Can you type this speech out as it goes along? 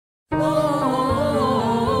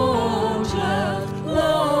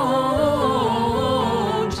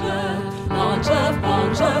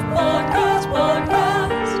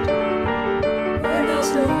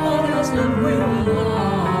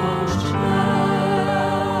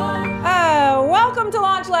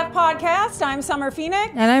podcast. I'm Summer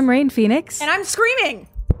Phoenix. And I'm Rain Phoenix. And I'm screaming.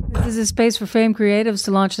 This is a space for famed creatives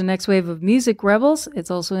to launch the next wave of music rebels. It's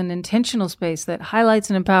also an intentional space that highlights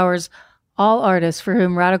and empowers all artists for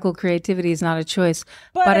whom radical creativity is not a choice,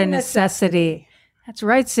 but a necessity. That's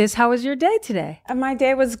right, sis. How was your day today? My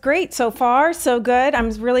day was great so far. So good. I'm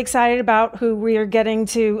really excited about who we are getting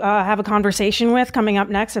to have a conversation with coming up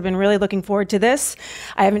next. I've been really looking forward to this.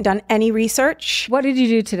 I haven't done any research. What did you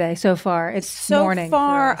do today so far? It's morning. So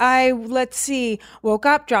far, woke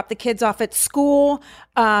up, dropped the kids off at school,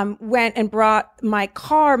 went and brought my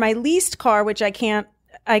car, my leased car, which I can't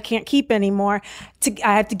keep anymore.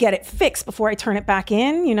 I have to get it fixed before I turn it back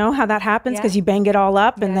in. You know how that happens because you bang it all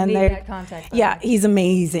up and then he's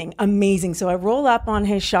amazing. So I roll up on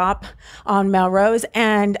his shop on Melrose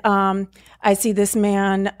and I see this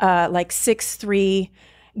man like 6'3",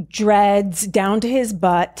 dreads down to his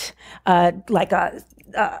butt, like a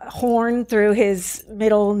horn through his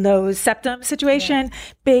middle nose septum situation,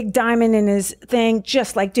 big diamond in his thing,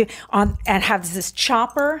 just like and has this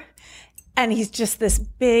chopper. And he's just this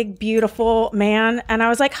big, beautiful man. And I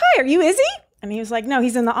was like, hi, are you Izzy? And he was like, no,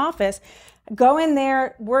 he's in the office. Go in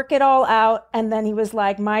there, work it all out. And then he was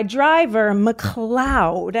like, my driver,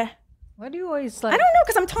 McLeod. What do you always like? I don't know,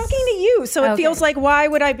 because I'm talking to you. So it feels like, why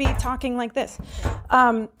would I be talking like this?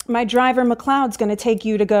 My driver, McLeod's going to take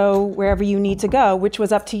you to go wherever you need to go, which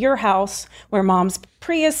was up to your house where mom's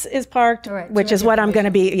Prius is parked, which is what I'm going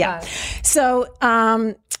to be. Yeah. So,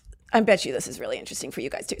 I bet you this is really interesting for you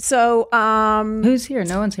guys too. So, who's here?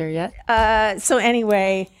 No one's here yet. So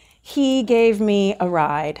anyway, he gave me a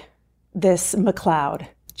ride, this McLeod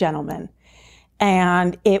gentleman,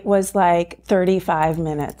 and it was like 35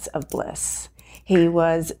 minutes of bliss. He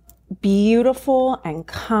was beautiful and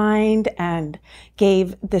kind and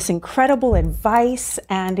gave this incredible advice,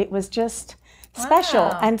 and it was just special.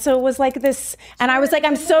 Wow. And so it was like this, and I was like,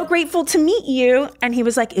 I'm so grateful to meet you. And he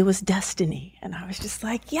was like, it was destiny. And I was just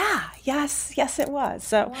like, yes, it was.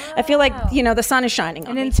 So I feel like, the sun is shining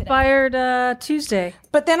on me. An inspired Tuesday.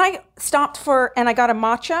 But then I stopped and I got a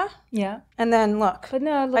matcha. Yeah. And then look. But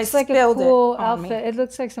no, it looks like a cool outfit. It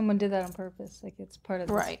looks like someone did that on purpose. Like it's part of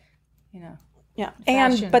this, Yeah,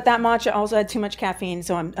 fashion. But that matcha also had too much caffeine,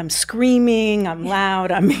 so I'm screaming, I'm loud,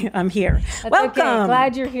 I'm here. That's Welcome. Okay.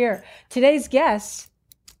 Glad you're here. Today's guest.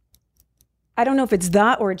 I don't know if it's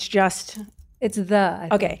the or it's just. It's the.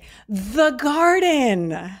 Okay, The Garden.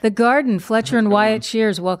 The Garden. Fletcher and Wyatt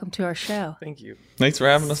Shears. Welcome to our show. Thank you. Thanks for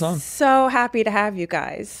having us on. So happy to have you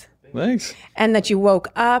guys. Thanks. And that you woke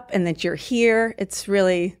up and that you're here. It's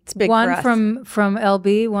big for us. One from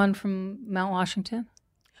LB, one from Mount Washington.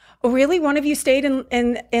 Oh, really? One of you stayed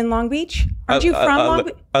in Long Beach? Aren't you from Long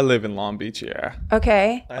Beach? I live in Long Beach, yeah.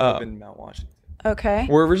 Okay. I live in Mount Washington. Okay.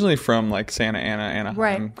 We're originally from like Santa Ana,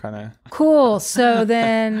 Anaheim, kind of. Cool. So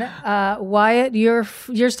then, Wyatt, you're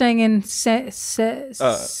staying in Santa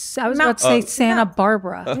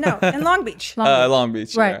Barbara. No, in Long Beach. Long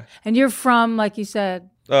Beach, right. Yeah. And you're from, like you said.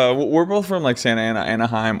 We're both from like Santa Ana,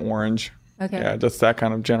 Anaheim, Orange. Okay. Yeah, just that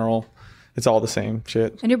kind of general. It's all the same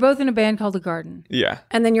shit. And you're both in a band called The Garden. Yeah.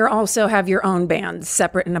 And then you also have your own bands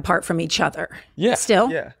separate and apart from each other. Yeah. Still?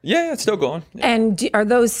 Yeah, it's still going. Yeah. And are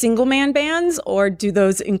those single man bands or do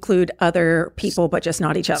those include other people but just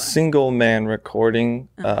not each other? Single man recording,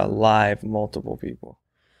 live, multiple people.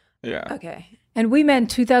 Yeah. Okay. And we met in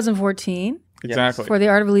 2014. Exactly. For the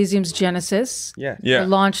Art of Elysium's Genesis. Yeah. The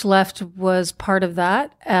Launch Left was part of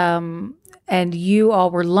that. And you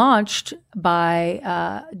all were launched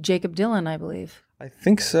by Jacob Dylan, I believe. I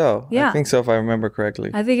think so. Yeah. I think so if I remember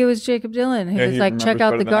correctly. I think it was Jacob Dylan who was like, check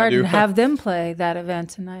out The better than I Garden, do. have them play that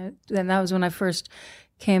event. And that was when I first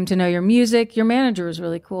came to know your music. Your manager was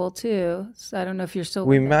really cool too. So I don't know if you're still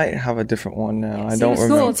We with might have a different one now. I it don't was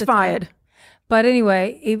remember. cool. Inspired. But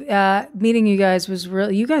anyway, meeting you guys was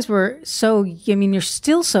really, you guys were you're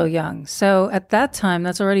still so young. So at that time,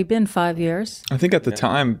 that's already been 5 years. I think at the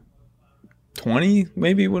time, 20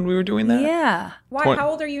 maybe when we were doing that. Yeah. Why? How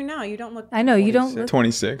old are you now? You don't look. I know, you don't look.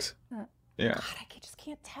 26. Yeah. God, I just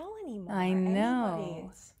can't tell anymore. I know.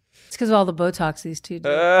 Anybody's. It's because of all the Botox these two do,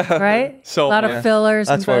 right? So a lot of fillers.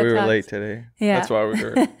 That's and why we were Botox. late today. Yeah. That's why we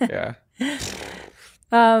were, yeah.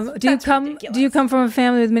 Ridiculous. Do you come from a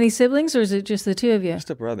family with many siblings, or is it just the two of you? Just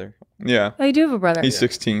a brother. Yeah. Oh, you do have a brother. He's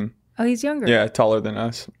 16. Oh, he's younger. Yeah, taller than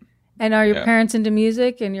us. And are your Yeah. parents into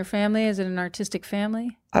music, and your family, is it an artistic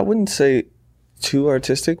family? I wouldn't say too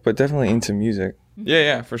artistic, but definitely into music.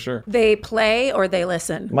 Yeah, for sure. They play or they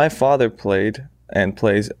listen? My father played and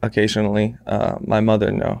plays occasionally. My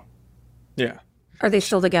mother, no. Yeah. Are they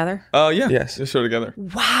still together? Oh, yeah. Yes. They're still together.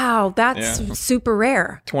 Wow, that's super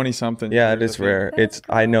rare. 20 something. Yeah, it is rare. That's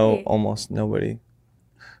I know great. almost nobody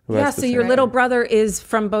who Yeah, has the so your same little name. brother is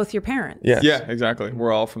from both your parents. Yes. Yeah, exactly.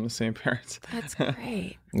 We're all from the same parents. That's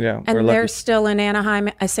great. Yeah. we're And lucky. they're still in Anaheim,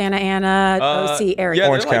 Santa Ana, OC area. Yeah,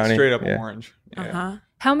 Orange they're like County, straight up yeah. Orange. Yeah. Uh-huh.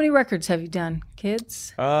 How many records have you done,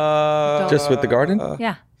 kids? Just with the garden?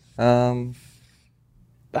 Yeah.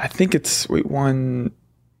 I think it's one.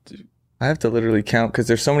 I have to literally count because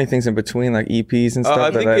there's so many things in between, like EPs and stuff I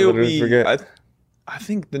that think I it'll literally be. forget. I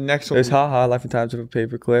think the next one. There's Haha, Life and Times of a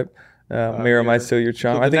Paperclip. Mirror Might Steal Your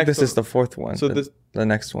Charm. So I the think next this is one- the fourth one. so the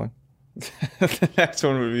next one. The next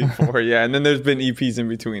one would be 4. Yeah, and then there's been EPs in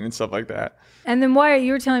between and stuff like that. And then Wyatt,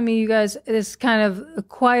 you were telling me you guys this kind of a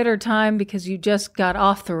quieter time because you just got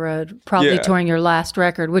off the road, probably Yeah. touring your last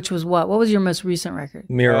record, which was what? What was your most recent record?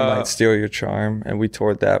 Mirror Might Steal Your Charm, and we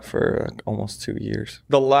toured that for like almost 2 years.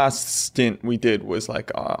 The last stint we did was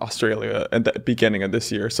like Australia at the beginning of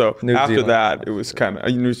this year. So New after Zealand. that, it was kind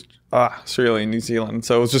of Australia and New Zealand.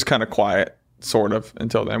 So it was just kind of quiet, sort of,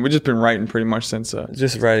 until then. We've just been writing pretty much since.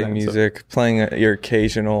 Just writing then, so- music, playing your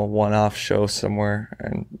occasional one-off show somewhere,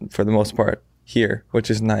 and for the most part here, which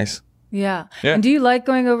is nice. Yeah. Yeah. And do you like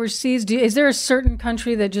going overseas? Is there a certain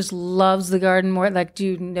country that just loves the garden more? Like, do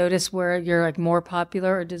you notice where you're like more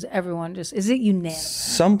popular, or does everyone just, is it unanimous?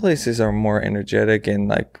 Some places are more energetic and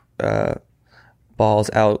like balls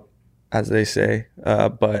out, as they say.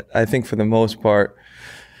 But I think for the most part,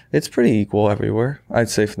 it's pretty equal everywhere. I'd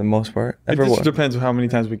say for the most part. It Everyone. just depends on how many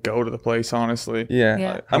times we go to the place, honestly. Yeah.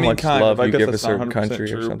 Yeah. How much kind love of. I you guess give a that's not certain 100% country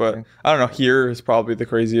or true, something. but I don't know. Here is probably the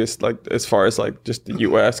craziest, like as far as like just the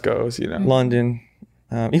U.S. goes. You know, London,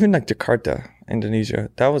 even like Jakarta, Indonesia.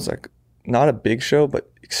 That was like not a big show,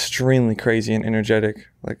 but extremely crazy and energetic,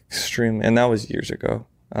 like extremely. And that was years ago.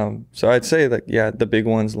 So I'd say like, yeah, the big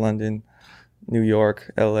ones, London, New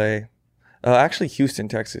York, LA, actually Houston,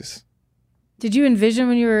 Texas. Did you envision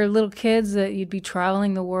when you were little kids that you'd be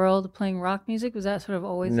traveling the world playing rock music? Was that sort of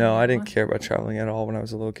always? No, in I your didn't mind? care about traveling at all when I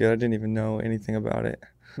was a little kid. I didn't even know anything about it.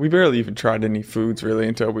 we barely even tried any foods really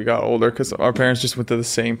until we got older because our parents just went to the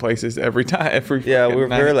same places every time. Yeah, we were fucking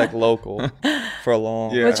very night. like local for a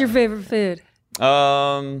long. Yeah. What's your favorite food?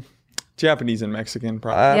 Japanese and Mexican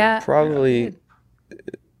probably. Yeah. Probably.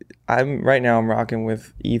 I'm right now. I'm rocking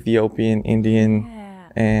with Ethiopian, Indian, Yeah.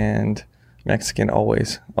 and Mexican.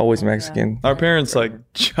 Always Mexican. Our parents like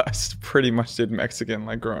just pretty much did Mexican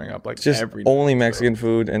like growing up, like Just every only Mexican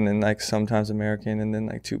food, and then like sometimes American, and then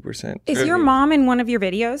like 2%. Is your mom in one of your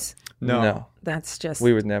videos? No. That's just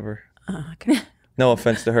We would never. okay. No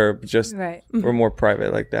offense to her, but just Right. we're more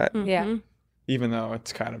private like that. Yeah. Even though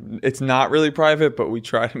it's not really private, but we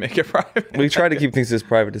try to make it private. We try to keep things as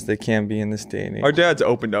private as they can be in this day and age. Our dad's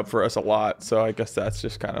opened up for us a lot, so I guess that's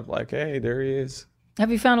just kind of like, hey, there he is. Have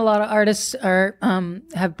you found a lot of artists are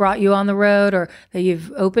have brought you on the road, or that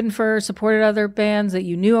you've opened for, supported other bands that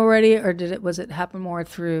you knew already, or was it happen more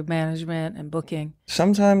through management and booking?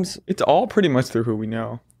 Sometimes, It's all pretty much through who we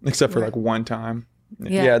know, except for like one time.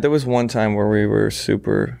 yeah, there was one time where we were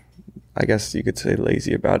super, I guess you could say,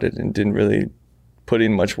 lazy about it and didn't really put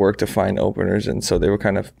in much work to find openers, and so they were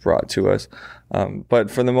kind of brought to us. But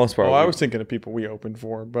for the most part, Oh, I was thinking of people we opened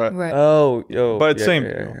for, but Right. but yeah, same,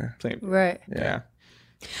 yeah, deal. yeah. Same. Deal. Right. Yeah.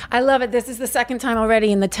 I love it. This is the second time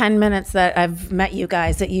already in the 10 minutes that I've met you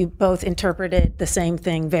guys that you both interpreted the same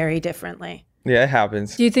thing very differently. Yeah, it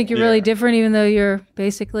happens. Do you think you're really different, even though you're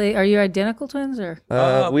basically, are you identical twins or?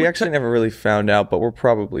 We actually never really found out, but we're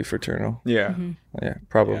probably fraternal. Yeah. Yeah,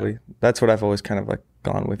 probably. That's what I've always kind of like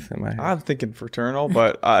gone with in my head. I'm thinking fraternal,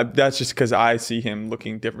 but that's just because I see him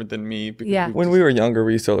looking different than me. Because Yeah. When we were younger,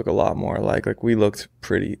 we used to look a lot more alike. Like we looked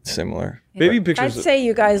pretty similar. baby I'd pictures. say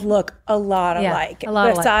you guys look a lot Yeah, alike. a lot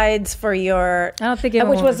alike. Besides for your, I don't think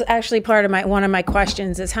anyone which was actually part of one of my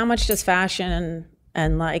questions is how much does fashion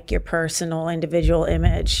and like your personal individual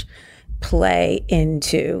image play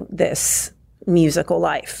into this musical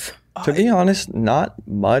life? To be honest, not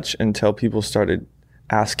much until people started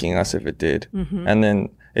asking us if it did. And then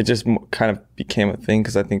it just kind of became a thing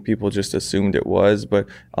because I think people just assumed it was. But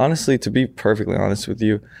honestly, to be perfectly honest with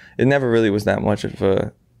you, it never really was that much of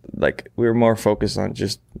a, like, we were more focused on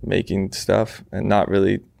just making stuff and not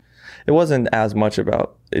really, it wasn't as much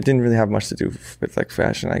about, it didn't really have much to do with like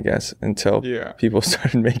fashion, I guess, until Yeah. people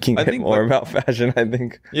started making I it think, more like- about fashion, I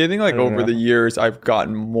think. Yeah, I think like over the years, I've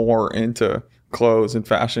gotten more into clothes and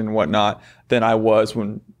fashion and whatnot than I was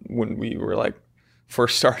when we were like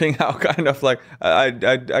first starting out. Kind of like I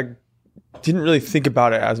didn't really think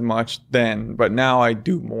about it as much then, but now I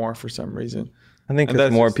do more for some reason. I think And if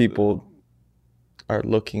that's more just- people are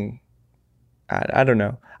looking at, I don't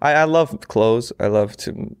know. I love clothes. I love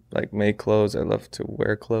to like make clothes. I love to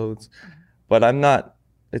wear clothes, but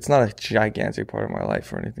it's not a gigantic part of my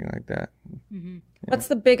life or anything like that. What's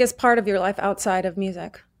the biggest part of your life outside of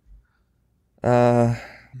music?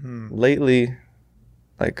 Lately,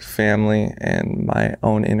 like family and my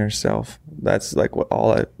own inner self. That's like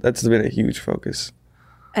that's been a huge focus.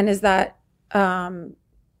 And is that,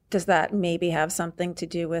 does that maybe have something to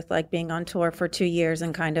do with like being on tour for 2 years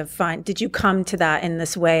and kind of did you come to that in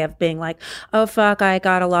this way of being like, oh, fuck, I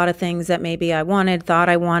got a lot of things that maybe I wanted, thought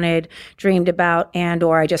I wanted, dreamed about,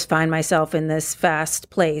 or I just find myself in this fast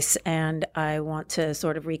place and I want to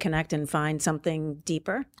sort of reconnect and find something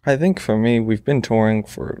deeper? I think for me, we've been touring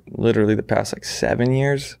for literally the past like 7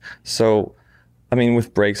 years. So, I mean,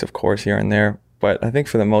 with breaks, of course, here and there, but I think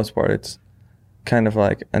for the most part, it's kind of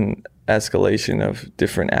like an escalation of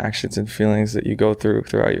different actions and feelings that you go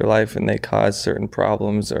throughout your life, and they cause certain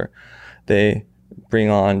problems or they bring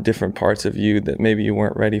on different parts of you that maybe you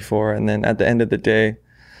weren't ready for. And then at the end of the day,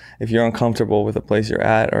 if you're uncomfortable with the place you're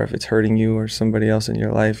at, or if it's hurting you or somebody else in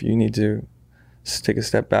your life, you need to take a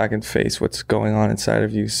step back and face what's going on inside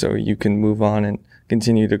of you so you can move on and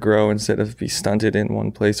continue to grow instead of be stunted in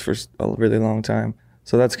one place for a really long time.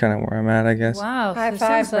 So that's kind of where I'm at, I guess. Wow. High so it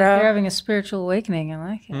five, sounds like bro. you're having a spiritual awakening. I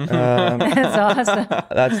like it. That's awesome.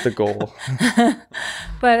 That's the goal.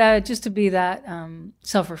 But just to be that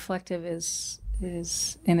self-reflective is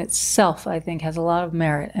in itself, I think, has a lot of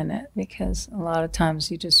merit in it, because a lot of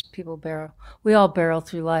times we all barrel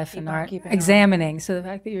through life and aren't examining. So the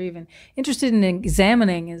fact that you're even interested in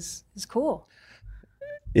examining is cool.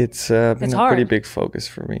 It's been It's a hard. pretty big focus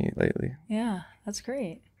for me lately. Yeah, that's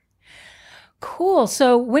great. Cool.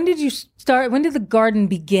 So when did you start? When did the garden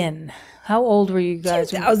begin? How old were you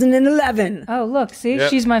guys? 2011. Oh, look, see,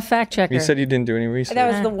 Yep. she's my fact checker. You said you didn't do any research.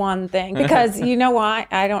 That was the one thing, because you know why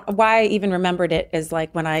I even remembered it is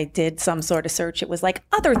like when I did some sort of search, it was like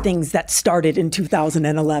other things that started in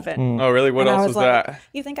 2011. Oh, really? What And I else was was like, that?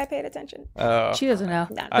 You think I paid attention? She doesn't know.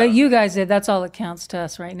 No. But you guys did. That's all that counts to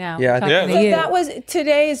us right now. Yeah, I think- Talking to So you. that was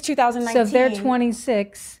today is 2019. So if they're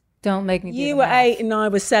 26, don't make me do the math. I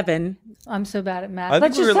was 7. I'm so bad at math. I think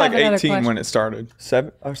Let's we were just like have another 18 when question. it started.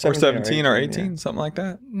 Or Or 17 or 18, yeah. something like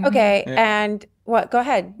that. Okay, and what? Go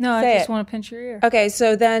ahead. No, I say just it. want to pinch your ear. Okay,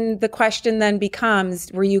 so then the question then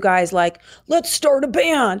becomes, were you guys like, let's start a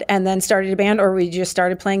band, and then started a band, or we just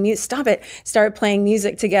started playing music? Stop it. Started playing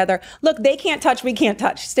music together. Look, they can't touch, we can't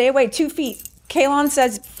touch. Stay away 2 feet. Kaylon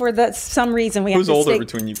says for some reason we Who's have to older stay.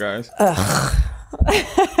 between you guys?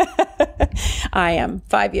 I am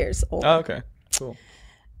 5 years old. Oh, okay. Cool.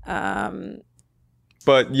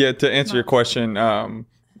 But yeah, to answer your question,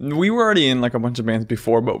 we were already in like a bunch of bands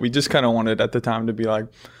before, but we just kind of wanted at the time to be like,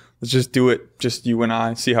 let's just do it, just you and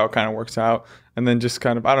I, see how it kind of works out. And then just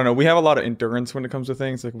kind of, I don't know, we have a lot of endurance when it comes to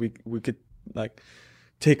things. Like we could like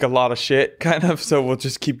take a lot of shit kind of, so we'll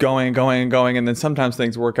just keep going and going and going. And then sometimes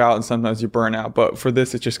things work out and sometimes you burn out. But for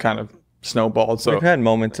this, it just kind of snowballed. So We've had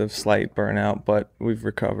moments of slight burnout, but we've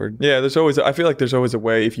recovered. yeah, I feel like there's always a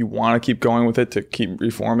way if you want to keep going with it to keep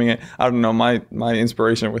reforming it. I don't know. My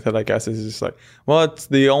inspiration with it, I guess, is just like, well, it's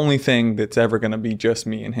the only thing that's ever going to be just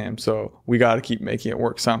me and him. So we got to keep making it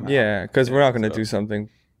work somehow. Yeah, because we're not going to do something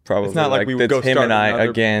probably It's not like we would that's go him start and I another-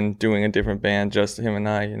 again doing a different band, just him and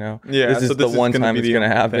I, you know? Yeah. This is so the one gonna time be it's the going to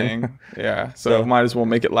only happen. thing. Yeah. So might as well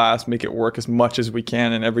make it last, make it work as much as we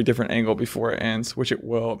can in every different angle before it ends, which it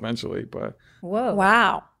will eventually. But Whoa.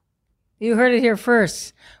 Wow. You heard it here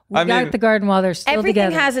first. We I got mean, the garden while they're still Everything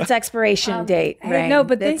together. has its expiration date, Hey, right? no,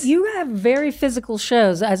 but That's- you have very physical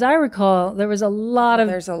shows. As I recall, there was a lot of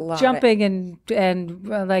There's a lot. jumping and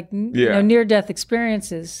near death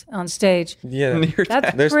experiences on stage. Yeah,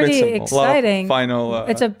 That's there's been pretty some exciting. final.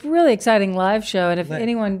 It's a really exciting live show, and if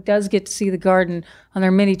anyone does get to see the garden on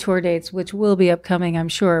their mini tour dates, which will be upcoming, I'm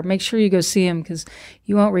sure, make sure you go see them because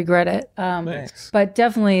you won't regret it. Thanks. But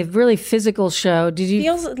definitely a really physical show. Did you?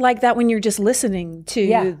 feels like that when you're just listening to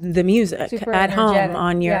Yeah. the music Super at home energetic.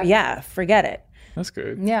 on your forget it. That's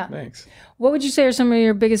good. Yeah. Thanks. What would you say are some of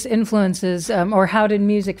your biggest influences, or how did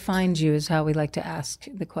music find you? Is how we like to ask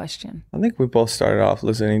the question. I think we both started off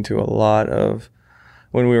listening to a lot of,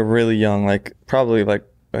 when we were really young, like probably like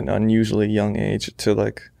an unusually young age, to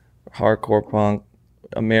like hardcore punk,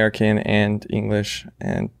 American and English,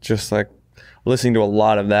 and just like listening to a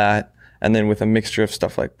lot of that. And then with a mixture of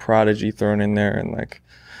stuff like Prodigy thrown in there, and like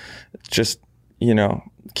just, you know,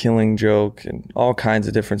 Killing Joke and all kinds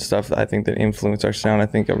of different stuff that I think that influenced our sound. I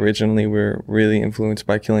think originally we were really influenced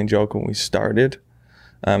by Killing Joke when we started.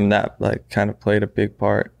 That like kind of played a big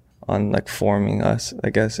part on like forming us,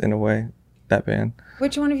 I guess, in a way, that band.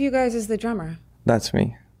 Which one of you guys is the drummer? That's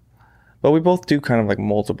me. But we both do kind of like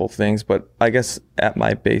multiple things, but I guess at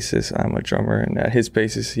my basis, I'm a drummer, and at his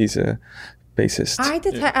basis, he's a bassist.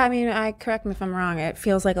 I mean, I correct me if I'm wrong. It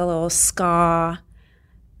feels like a little ska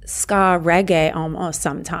ska reggae almost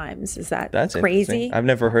sometimes. Is that That's crazy? interesting. I've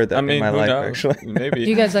never heard that I mean, in my who life, knows? actually. Maybe. Do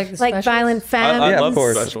you guys like the Like specials? Violent Femmes? I Yeah, love of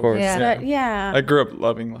course, specials. of course. Yeah. Yeah. I grew up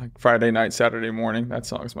loving like Friday Night, Saturday Morning. That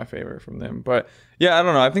song's my favorite from them. But yeah, I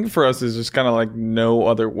don't know. I think for us, it's just kind of like no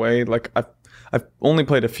other way. Like I've only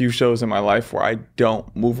played a few shows in my life where I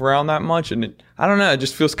don't move around that much, and I don't know. It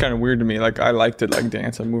just feels kind of weird to me. Like I like to like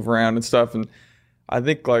dance and move around and stuff, and I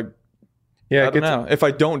think like. Yeah, I don't know. If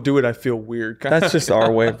I don't do it, I feel weird. that's just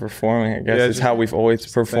our way of performing, I guess. Yeah, It's how we've always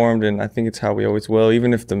performed, and I think it's how we always will.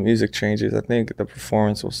 Even if the music changes, I think the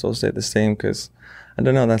performance will still stay the same because, I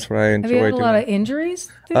don't know, that's what I enjoy Have you had a doing. lot of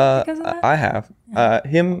injuries because of that? I have.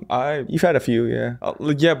 You've had a few, yeah.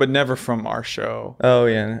 Yeah, but never from our show. Oh,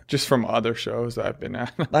 yeah. Just from other shows that I've been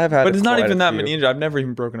at. I've had but it's not quite even a that few. many injuries. I've never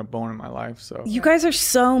even broken a bone in my life. So You guys are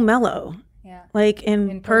so mellow. Yeah. Like in,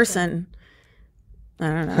 In person. I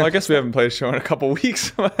don't know. well, I guess we haven't played a show in a couple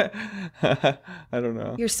weeks. I don't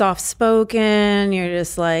know. You're soft spoken. You're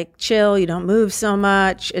just like chill. You don't move so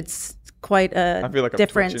much. It's quite a I feel like I'm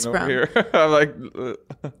difference twitching from. over here. I'm like,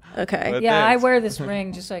 Okay. But Yeah, I thanks. wear this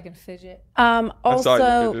ring just so I can fidget. I saw you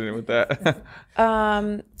Also, fidgeting with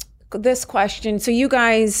that. this question. So you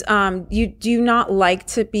guys, you do you not like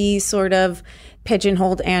to be sort of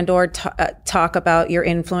pigeonholed and or talk about your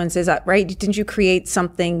influences, right? Didn't you create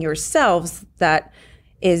something yourselves that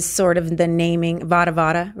is sort of the naming Vada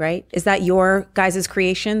Vada, right? Is that your guys'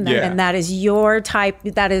 creation? Yeah. And that is your type,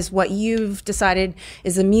 that is what you've decided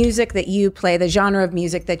is the music that you play, the genre of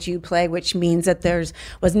music that you play, which means that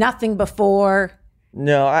was nothing before.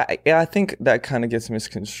 No, I think that kind of gets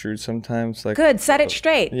misconstrued sometimes. Like, Good, set it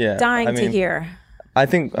straight. Yeah, Dying I to mean, hear. I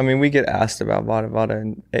mean, we get asked about Vada Vada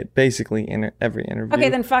in basically in every interview. Okay,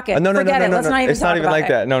 then fuck it. No, Forget it. Let's not even It's talk not even about like it.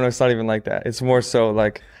 that. No, it's not even like that. It's more so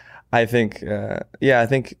like, I think, I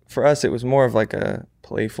think for us, it was more of like a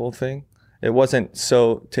playful thing. It wasn't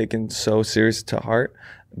so taken so serious to heart,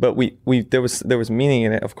 but there was meaning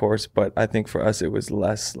in it, of course. But I think for us, it was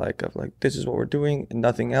less like this is what we're doing and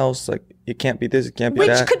nothing else. Like it can't be this, it can't be Which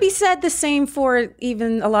that. could be said the same for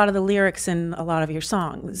even a lot of the lyrics in a lot of your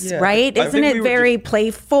songs, Yeah. right? I Isn't think it we were very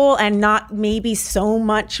playful and not maybe so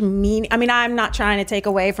much meaning? I mean, I'm not trying to take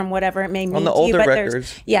away from whatever it may mean On the to you, older but records.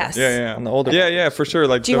 there's yes. Yeah. On the older Yeah, for sure.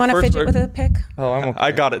 Like, Do you want to fidget with a pick? Oh, I'm okay.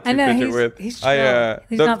 I got it to I know fidget he's with. chill.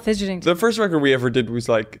 He's the- not fidgeting. The first record we ever did was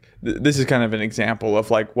like this is kind of an example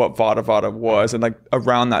of like what Vada Vada was, and like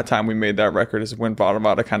around that time we made that record is when Vada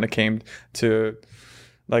Vada kind of came to.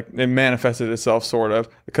 Like it manifested itself sort of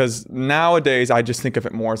because nowadays I just think of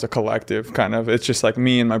it more as a collective kind of. It's just like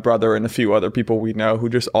me and my brother and a few other people we know who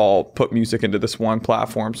just all put music into this one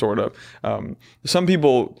platform sort of. Some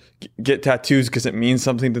people get tattoos because it means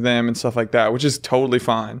something to them and stuff like that, which is totally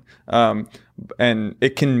fine. And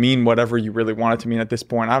it can mean whatever you really want it to mean at this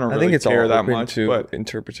point. I don't I really think it's care all that open much, to but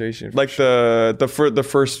interpretation. for like sure. the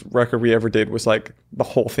first record we ever did was like the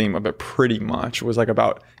whole theme of it pretty much was like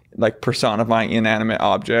about like personifying inanimate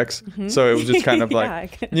objects. So it was just kind of Yeah, like I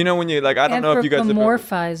can- you know when you like I don't know if you guys have ever,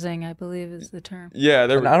 Anthropomorphizing, I believe, is the term. yeah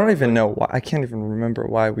there And I don't even know why. I can't even remember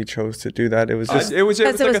why we chose to do that. It was just it was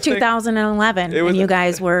Because it like was a thing- 2011 It was and you a-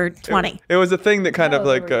 guys were 20. it was a thing that kind of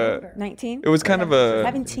they like were younger. 19? it was kind of a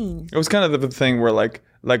 17. it was kind of the thing where like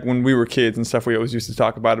when we were kids and stuff we always used to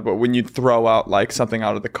talk about it, but when you'd throw out like something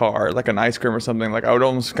out of the car like an ice cream or something, like I would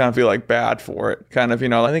almost kind of feel like bad for it, kind of, you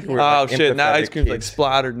know, like, I think we're, oh like, shit, now ice empathetic cream's like kids.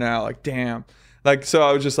 splattered now, like damn. Like, so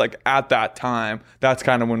I was just like, at that time, that's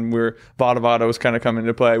kind of when Vada Vada was kind of coming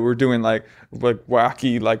into play. We were doing like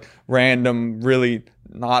wacky, like random, really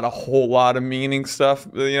not a whole lot of meaning stuff,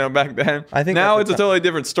 you know, back then. I think now at it's the a totally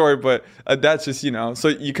different story, but that's just, you know, so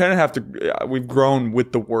you kind of have to, we've grown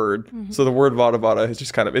with the word. So the word Vada Vada has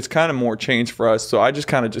just it's kind of more changed for us. So I just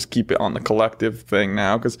kind of just keep it on the collective thing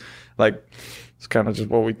now because like, it's kind of just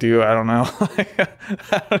what we do. I don't know.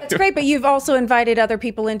 That's great, but you've also invited other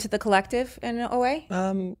people into the collective in a way?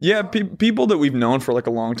 Yeah, people that we've known for like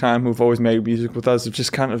a long time who've always made music with us have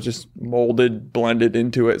just kind of just molded, blended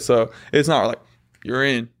into it. So it's not like you're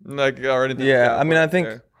in, like, or anything. yeah. like that, I mean, but, I think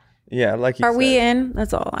yeah. yeah, like you Are said. we in?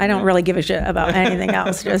 That's all. I don't really give a shit about anything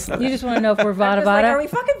else. Just, You just want to know if we're Vada just like, Vada? are we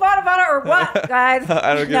fucking Vada Vada or what, guys?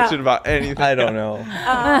 I don't give No. a shit about anything. I don't know.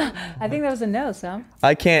 I think that was a no, Sam.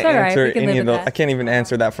 I can't It's all right, answer we can any live of with those. that. I can't even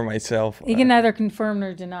answer that for myself. He can neither confirm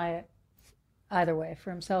nor deny it, either way,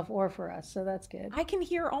 for himself or for us. So that's good. I can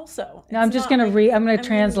hear also. No, I'm It's just not gonna like- read. I'm I gonna mean,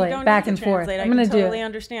 translate you don't back need and to forth. translate. I'm gonna I can do totally it.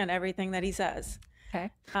 understand everything that he says. Okay.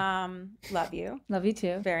 Love you Love you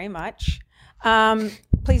too. very much.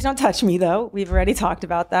 Please don't touch me, though. We've already talked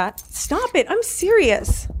about that. Stop it. I'm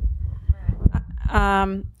serious.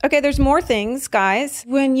 Okay, there's more things, guys.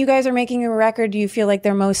 When you guys are making a record, do you feel like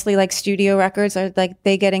they're mostly like studio records? Are like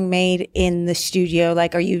they getting made in the studio?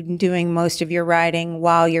 Like, are you doing most of your writing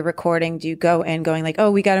while you're recording? Do you go in going like,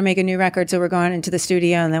 oh, we got to make a new record, so we're going into the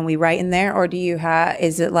studio and then we write in there? Or do you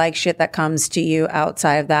is it like shit that comes to you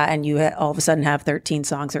outside of that and you all of a sudden have 13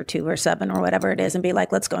 songs or 2 or 7 or whatever it is and be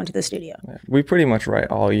like, let's go into the studio? We pretty much write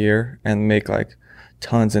all year and make like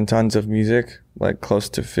tons and tons of music, like close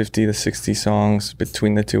to 50 to 60 songs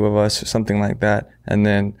between the two of us or something like that. And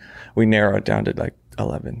then we narrow it down to like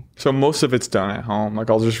 11. So most of it's done at home. Like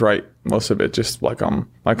I'll just write most of it just like on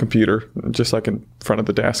my computer, just like in front of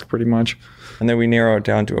the desk pretty much. And then we narrow it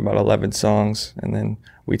down to about 11 songs. And then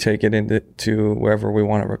we take it into wherever we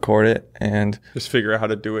want to record it and just figure out how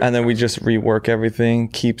to do it. And then we just rework everything,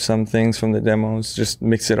 keep some things from the demos, just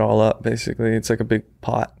mix it all up basically. It's like a big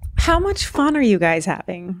pot. How much fun are you guys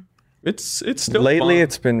having? It's still lately fun.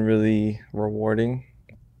 It's been really rewarding.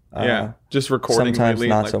 Yeah, just recording sometimes lately,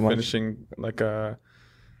 not and like so much. finishing like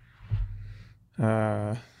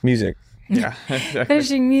music. Yeah,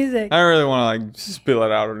 Finishing music. I don't really want to like spill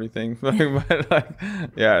it out or anything, but like,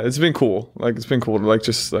 yeah, it's been cool. Like it's been cool to like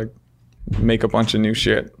just like make a bunch of new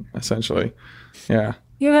shit essentially. Yeah.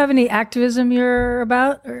 You have any activism you're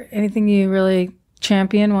about or anything you really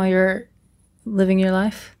champion while you're living your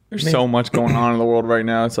life? There's so much going on in the world right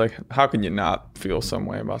now. It's like, how can you not feel some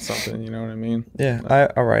way about something? You know what I mean? Yeah,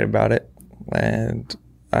 I write about it, and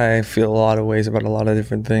I feel a lot of ways about a lot of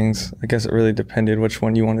different things. I guess it really depended which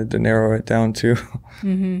one you wanted to narrow it down to.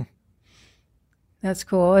 Mm-hmm. That's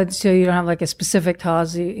cool. And so you don't have like a specific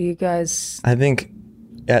cause you guys... I think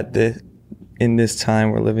in this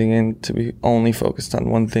time we're living in, to be only focused on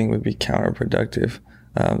one thing would be counterproductive.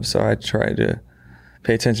 So I try to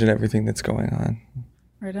pay attention to everything that's going on.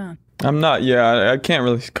 Right on. I'm not, I can't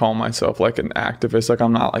really call myself like an activist. Like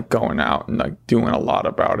I'm not like going out and like doing a lot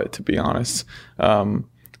about it, to be honest.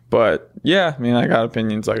 But yeah, I mean, I got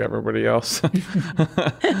opinions like everybody else.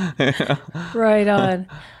 Yeah. Right on.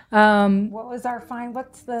 What's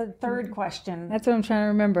the third question? That's what I'm trying to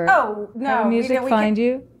remember. Oh, no. How music we find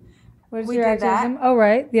you? What is we your did that. activism? Oh,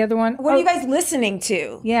 right. The other one. What are you guys listening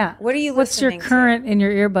to? Yeah. What are you What's your listening current in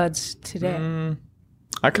your earbuds today?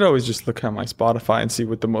 I could always just look at my Spotify and see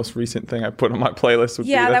what the most recent thing I put on my playlist would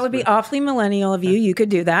be. Yeah, that That's would be awfully millennial of you. You could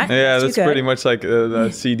do that. Yeah, You that's could. pretty much like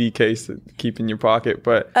the CD case that you keep in your pocket.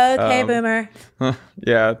 But Okay, boomer.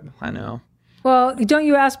 yeah, I know. Well, don't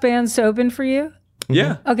you ask bands to open for you?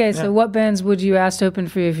 Yeah, Okay, so what bands would you ask to open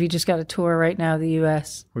for you if you just got a tour right now in the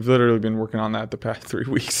U.S.? we've literally been working on that the past 3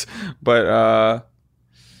 weeks. But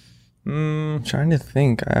I'm trying to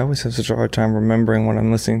think. I always have such a hard time remembering what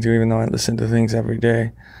I'm listening to, even though I listen to things every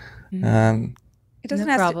day. It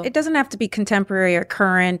doesn't have to be contemporary or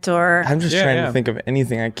current or. I'm just Yeah, trying yeah. to think of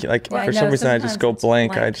anything. Yeah, For some reason, I just go sometimes it's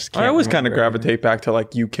blank. blank. I just can't. I always kind of remember gravitate back to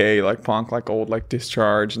like UK, like punk, like old, like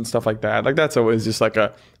Discharge and stuff like that. Like that's always just like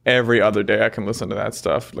every other day I can listen to that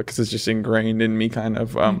stuff, like 'cause it's just ingrained in me, kind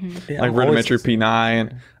of. Yeah, Like I'm Rudimentary always-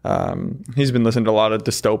 P9, and he's been listening to a lot of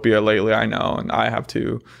Dystopia lately. I know, and I have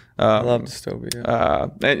too. I love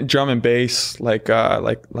Dystopia. And drum and bass, like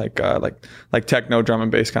techno drum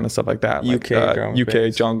and bass kind of stuff like that. Like, UK drum and UK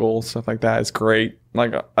bass. jungle stuff like that is great.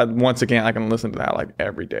 Like once again, I can listen to that like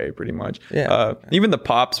every day, pretty much. Yeah. Even the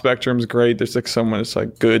pop spectrum's great. There's like so much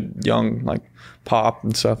like good young like pop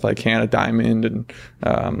and stuff like Hannah Diamond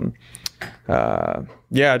and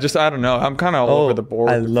yeah, just I don't know. I'm kind of all over the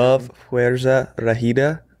board. I love Fuerza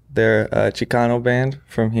Regida. They're a Chicano band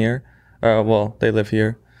from here. Well, they live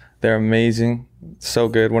here. They're amazing. So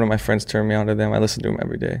good. One of my friends turned me on to them. I listen to them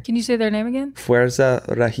every day. Can you say their name again? Fuerza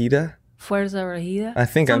Regida. Fuerza Regida? I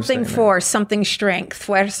think Something I'm saying for something strength.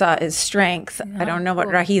 Fuerza is strength. I don't know what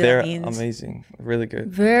cool. Rahida They're means. amazing. Really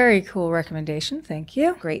good. Very cool recommendation. Thank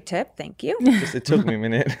you. Great tip. Thank you. It took me a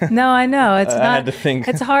minute. No, I know. It's I not. had to think.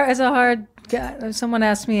 It's hard. It's a hard. If someone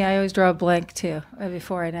asks me, I always draw a blank too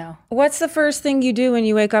before I know. What's the first thing you do when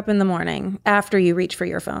you wake up in the morning after you reach for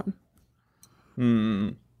your phone?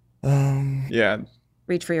 Yeah.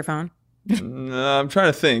 Reach for your phone. No, I'm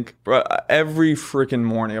trying to think. But every freaking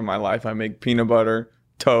morning of my life, I make peanut butter,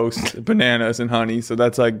 toast, bananas, and honey. So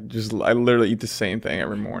that's like just I literally eat the same thing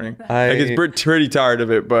every morning. I get pretty tired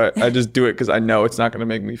of it, but I just do it because I know it's not going to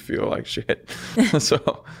make me feel like shit.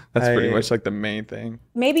 So that's pretty much like the main thing.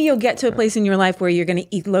 Maybe you'll get to a place in your life where you're going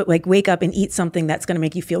to eat, like wake up and eat something that's going to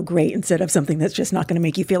make you feel great instead of something that's just not going to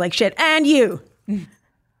make you feel like shit. And you.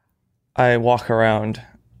 I walk around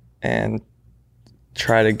and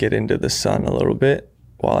try to get into the sun a little bit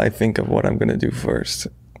while I think of what I'm going to do first.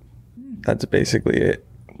 That's basically it.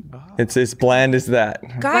 It's as bland as that.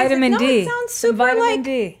 Guys, Vitamin D. It sounds super Vitamin like,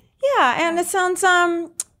 D. yeah, Yeah, and it sounds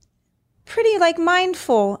pretty like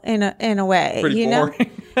mindful in a way. Pretty you know.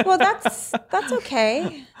 boring. Well, that's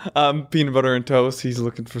okay. Peanut butter and toast. He's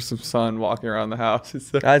looking for some sun walking around the house.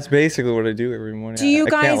 That's basically what I do every morning. Do you I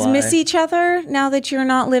can't guys miss lie. each other now that you're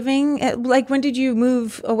not living? Like, when did you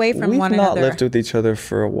move away from We've one not another? lived with each other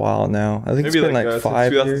for a while now. I think it's Maybe been like since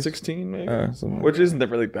 5 years. 2016, maybe, something like which isn't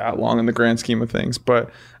really that long in the grand scheme of things. But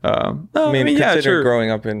no, I mean, yeah, consider sure. growing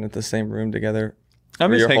up in the same room together I'm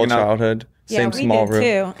for just your whole hanging out. childhood. Yeah, Same we small did room.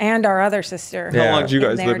 too, and our other sister. How Yeah. long did you In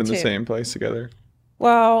guys there live in the too. same place together?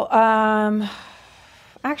 Well,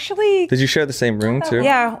 actually, Did you share the same room too?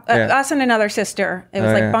 yeah, Yeah. us and another sister. It was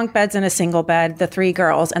Oh, like yeah. bunk beds and a single bed. The 3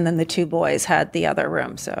 girls, and then the 2 boys had the other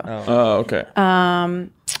room. So. Oh, okay.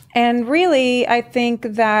 And really, I think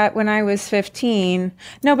that when I was 15,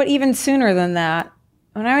 no, but even sooner than that,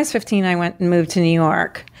 when I was 15, I went and moved to New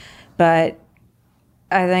York. But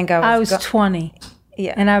I think I was 20,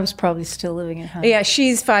 yeah. and I was probably still living at home. Yeah,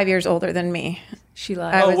 she's 5 years older than me. She I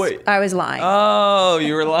lied. was, wait. I was lying. Oh,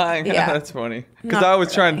 you were lying. Yeah. That's funny. Because Not I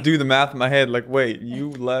was trying to do the math in my head. Like, wait, you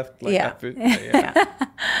left. Like, Yeah. at 50 yeah.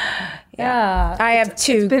 Yeah. I have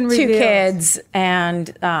two been two revealed. kids,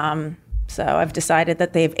 and so I've decided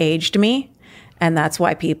that they've aged me, and that's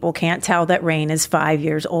why people can't tell that Rain is 5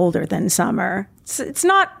 years older than Summer. It's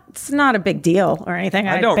not a big deal or anything.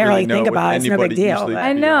 I, don't barely really know think what about it. It's no big anybody deal. usually- but- I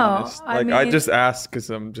to be know. honest. I Like, I mean- just asked because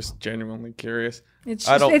I'm just genuinely curious. It's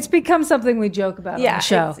I just, don't- it's become something we joke about on Yeah, the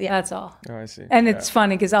show. it's- yeah. That's all. Oh, I see. And it's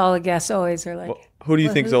funny because all the guests always are like, Well, who do you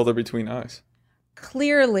think's older between us?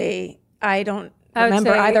 Clearly, I don't I would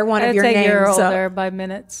remember say- either one I of would your say names. You're so- older by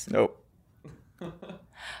minutes. Nope.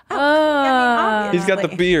 I mean, He's got the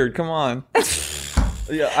obviously. beard. Come on.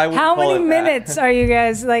 Yeah, I would How call many it that. minutes are you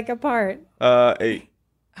guys like apart? 8.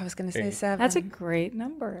 I was going to say 7. That's a great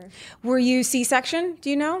number. Were you C-section? Do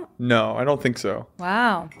you know? No, I don't think so.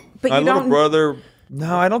 Wow. But My you little don't. brother.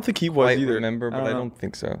 No, I don't think he was Might either. remember, but I know. don't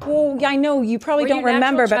think so. Well, yeah, I know you probably Were don't you natural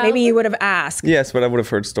remember, but maybe you childhood? would have asked. Yes, but I would have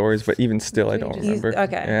heard stories, but even still, I don't remember.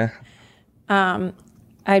 okay. Yeah.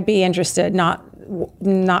 I'd be interested,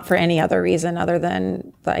 not for any other reason other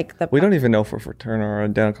than like the. We don't even know if we're fraternal or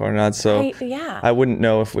identical or not, so yeah. I wouldn't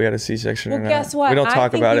know if we had a C-section or Well, not. guess what? We don't I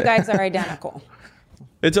talk think about you it. guys are identical.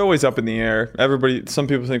 It's always up in the air. Some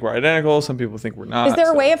people think we're identical. Some people think we're not. Is there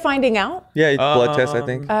a so- way of finding out? Yeah, it's blood test, I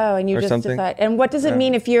think. Oh, and you Or just something. decide. And what does it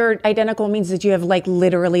mean if you're identical? Means that you have like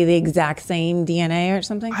literally the exact same DNA or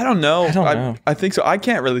something? I don't know. don't know. I think so. I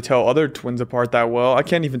can't really tell other twins apart that well. I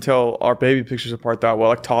can't even tell our baby pictures apart that well,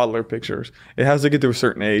 like toddler pictures. It has to get to a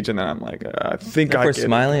certain age, and then I'm like, I think If I we're get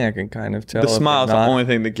smiling, I can kind of tell. it. The If we're smile's the not- only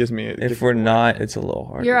thing that gives me it. If we're not, it's a little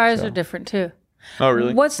hard. Your to eyes tell. are different too. Oh,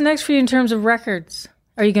 really? What's next for you in terms of records?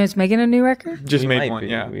 Are you guys making a new record? Just We made might one, be.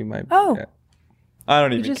 yeah. We might. Oh. yeah. I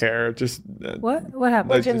don't even just- care. Just What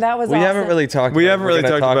happened? Jim, that was We awesome. haven't really talked. We about haven't it. really We're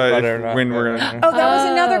gonna talked talk about it it or not. when we're gonna. Oh, that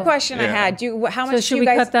was another Oh. question I Yeah. had. How So much do should you we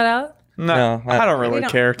guys? cut that out? No, I don't really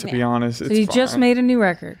don't- care to be yeah. honest. So you just made a new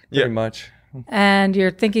record, Pretty Yeah. much. and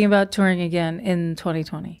you're thinking about touring again in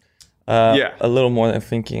 2020. Yeah. A little more than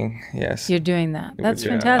thinking. Yes. You're doing that. That's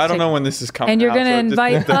yeah. fantastic. I don't know when this is coming. And you're out, going to so it just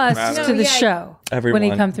invite doesn't us matter. to the yeah. show when Everyone.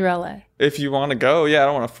 you come through LA. If you want to go, yeah, I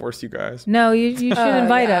don't want to force you guys. No, you should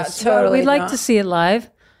invite yeah, us. totally We'd like not. to see it live.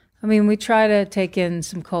 I mean, we try to take in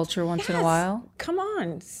some culture once in a Yes. while. Come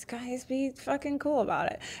on, guys, be fucking cool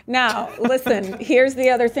about it. Now, listen, here's the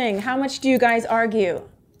other thing. How much do you guys argue?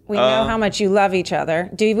 We know how much you love each other.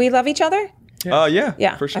 Do we love each other? Yeah,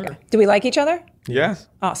 Yeah. for sure. Okay. Do we like each other? Yeah.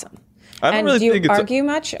 Awesome. I don't And really do you think it's. argue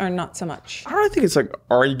much or not so much? I don't think it's like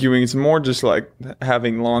arguing. It's more just like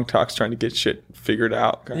having long talks, trying to get shit figured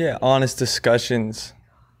out. Yeah, honest discussions.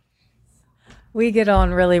 We get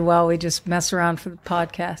on really well. We just mess around for the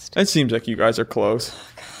podcast. It seems like you guys are close.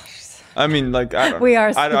 I mean, like I don't. We are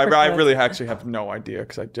I super close. really actually have no idea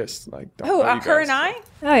because I just like don't. Who? know you Her guys. and I?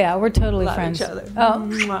 Oh yeah, we're totally Love friends. each other.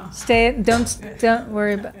 Oh, stay. Don't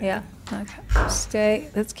worry about. Yeah. Okay. Stay.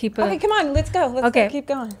 Let's keep it. Okay, come on, let's go. Let's Okay. go. Keep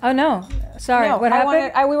going. Oh no. Sorry. No, what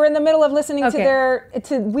happened? we were in the middle of listening Okay.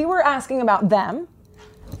 to we were asking about them.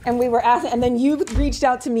 And we were asking, and then you reached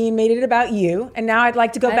out to me and made it about you. And now I'd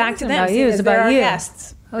like to go It back to wasn't them. about you, seeing it was as they're about our you.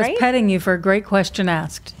 guests, I was right? petting you for a great question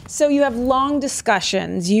asked. So you have long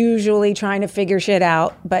discussions, usually trying to figure shit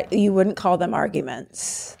out, but you wouldn't call them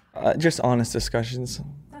arguments. Just honest discussions.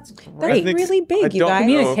 That's That's great. think- really I big, you don't guys.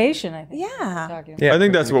 know. Communication, I think. Yeah. Talking about. Yeah, I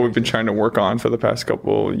think that's what we've been trying to work on for the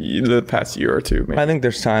past year or two. Maybe. I think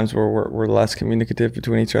there's times where we're less communicative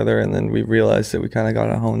between each other, and then we realize that we kind of got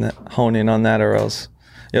to hone in on that, or else,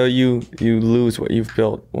 you lose what you've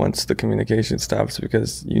built once the communication stops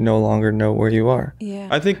because you no longer know where you are. Yeah.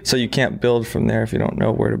 I think So you can't build from there if you don't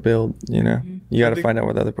know where to build. You got to find out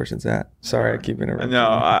where the other person's at. Sorry, I keep interrupting. No,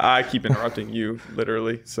 I keep interrupting you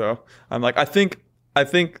literally. So I'm like, I think.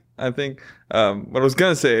 What I was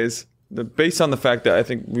gonna say is based on the fact that I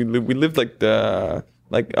think we lived like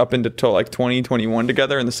up into like 2021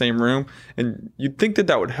 together in the same room, and you'd think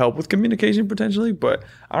that would help with communication potentially, but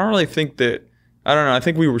I don't really think that. I don't know. I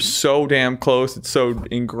think we were so damn close. It's so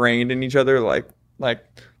ingrained in each other. Like.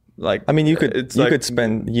 I mean, you could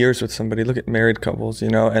spend years with somebody. Look at married couples,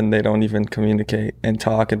 and they don't even communicate and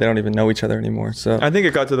talk, and they don't even know each other anymore. So I think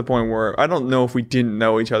it got to the point where I don't know if we didn't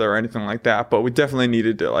know each other or anything like that, but we definitely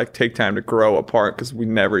needed to like take time to grow apart because we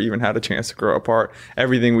never even had a chance to grow apart.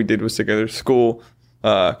 Everything we did was together: school,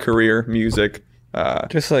 career, music,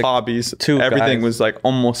 just like hobbies. Everything was like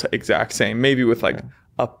almost exact same, maybe with like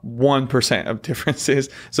up 1% of differences.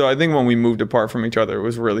 So I think when we moved apart from each other, it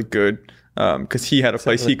was really good. Because he had a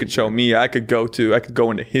place he could show me. I could go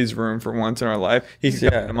into his room for once in our life. He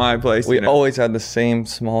could come to my place. We always had the same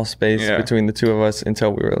small space between the two of us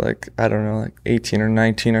until we were like, I don't know, like 18 or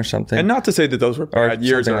 19 or something. And not to say that those were bad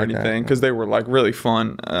years or anything, because they were like really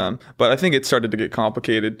fun. But I think it started to get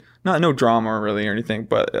complicated. No drama really or anything,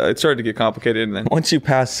 but it started to get complicated. And then once you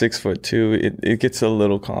pass 6'2", it gets a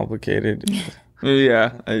little complicated.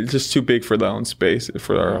 Yeah, it's just too big for our own space.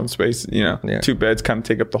 Two beds kind of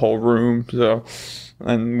take up the whole room. So,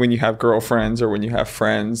 and when you have girlfriends or when you have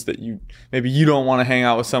friends that maybe you don't want to hang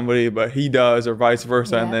out with somebody, but he does, or vice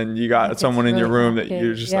versa, and then you got someone in your room that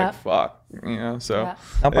you're just like, fuck, So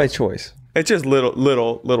not by choice. It's just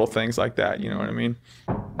little things like that. You know what I mean?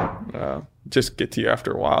 Just get to you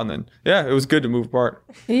after a while, and then it was good to move apart.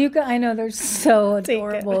 I know they're so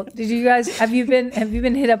adorable. Did you guys have you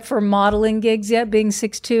been hit up for modeling gigs yet? Being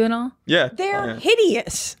 6'2" and all. Yeah, they're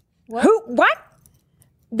hideous. What? Who? What?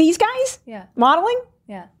 These guys? Yeah. Modeling?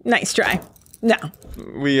 Yeah. Nice try. No.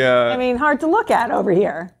 Hard to look at over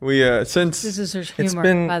here. Since this is her humor. It's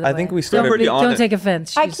been. By the way. I think we started. Don't take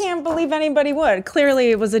offense. I can't believe anybody would.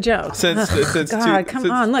 Clearly, it was a joke.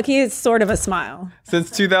 Come on! Look, he is sort of a smile.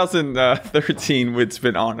 Since 2013, it's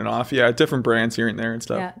been on and off. Yeah, different brands here and there and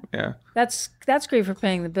stuff. Yeah. That's great for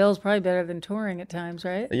paying the bills. Probably better than touring at times,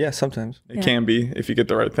 right? Yeah, sometimes it can be if you get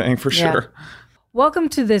the right thing for sure. Welcome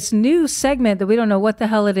to this new segment that we don't know what the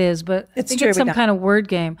hell it is, but I think it's some kind of word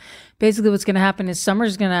game. Basically, what's going to happen is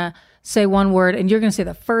Summer's going to say one word, and you're going to say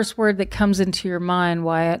the first word that comes into your mind,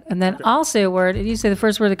 Wyatt, and then I'll say a word, and you say the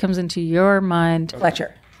first word that comes into your mind.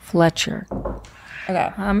 Fletcher.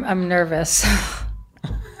 Okay. I'm nervous.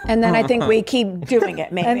 And then I think we keep doing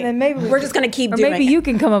it. Maybe. And then maybe we're just going to keep doing it. Maybe you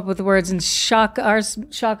can come up with the words and shock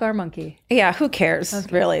our monkey. Yeah. Who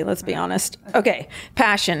cares? Really? Let's be honest. Okay.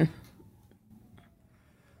 Passion.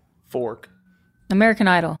 Fork. American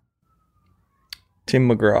Idol. Tim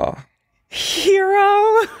McGraw.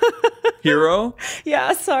 Hero?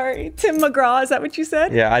 Yeah, sorry. Tim McGraw, is that what you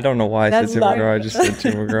said? Yeah, I don't know why I said Tim McGraw. I just said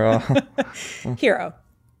Tim McGraw. Hero.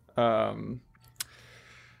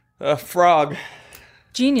 Frog.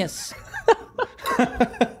 Genius.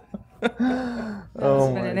 That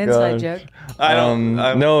Oh been my an inside joke.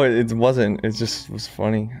 No, it wasn't. It just was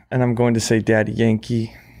funny. And I'm going to say Daddy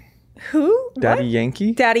Yankee. Who? Daddy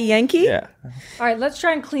Yankee? Daddy Yankee? Yeah. All right, let's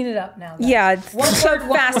try and clean it up now. Guys. Yeah. Fast.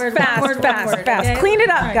 Fast. Clean it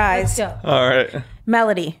up, guys. Let's go. All right.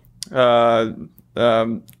 Melody.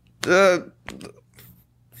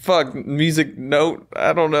 Fuck, music note.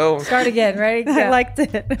 I don't know. Start again. Ready? Go. I liked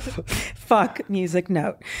it. Fuck, music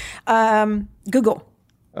note. Google.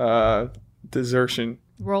 Desertion.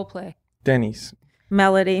 Role play. Denny's.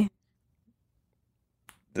 Melody.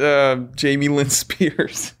 Jamie Lynn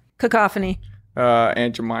Spears. Cacophony.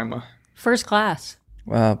 Aunt Jemima. First class.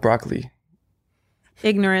 Broccoli.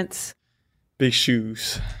 Ignorance. Big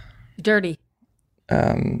shoes. Dirty.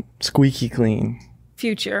 Squeaky clean.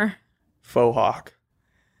 Future. Faux hawk.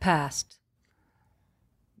 Past.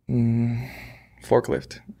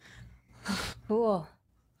 Forklift. Cool.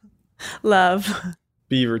 Love.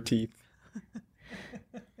 Beaver teeth.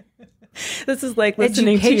 This is like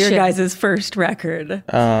listening to your guys' first record.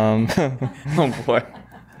 Oh boy.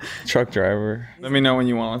 Truck driver. Let me know when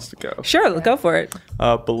you want us to go. Sure, go for it.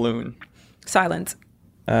 Balloon. Silence.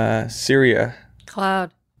 Syria.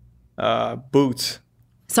 Cloud. Boots.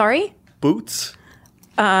 Sorry? Boots.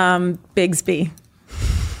 Bigsby.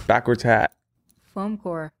 Backwards hat. Foam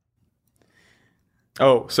core.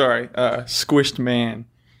 Oh, sorry. Squished man.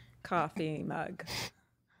 Coffee mug.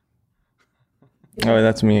 Oh,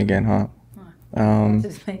 that's me again, huh?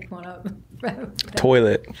 Just make one up.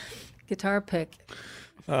 Toilet. Guitar pick.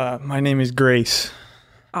 My name is Grace.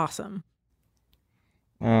 Awesome.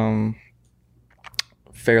 Fairly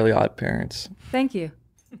Odd Parents. Thank you.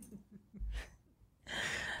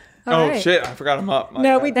 All Oh right. shit! I forgot I'm up. My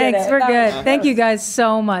No, bad. we did Thanks. it. We're That good. was- Thank you guys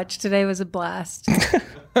so much. Today was a blast.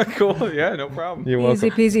 Cool. Yeah, no problem. You're welcome. Easy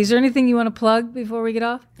peasy. Is there anything you want to plug before we get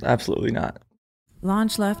off? Absolutely not.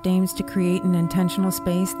 Launch Left aims to create an intentional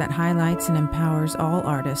space that highlights and empowers all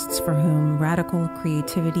artists for whom radical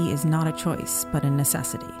creativity is not a choice, but a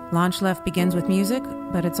necessity. Launch Left begins with music,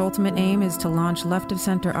 but its ultimate aim is to launch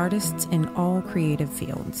left-of-center artists in all creative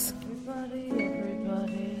fields.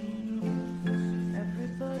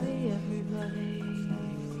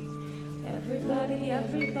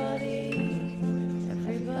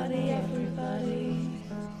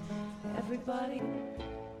 Everybody.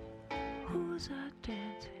 Who's that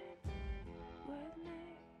dancing?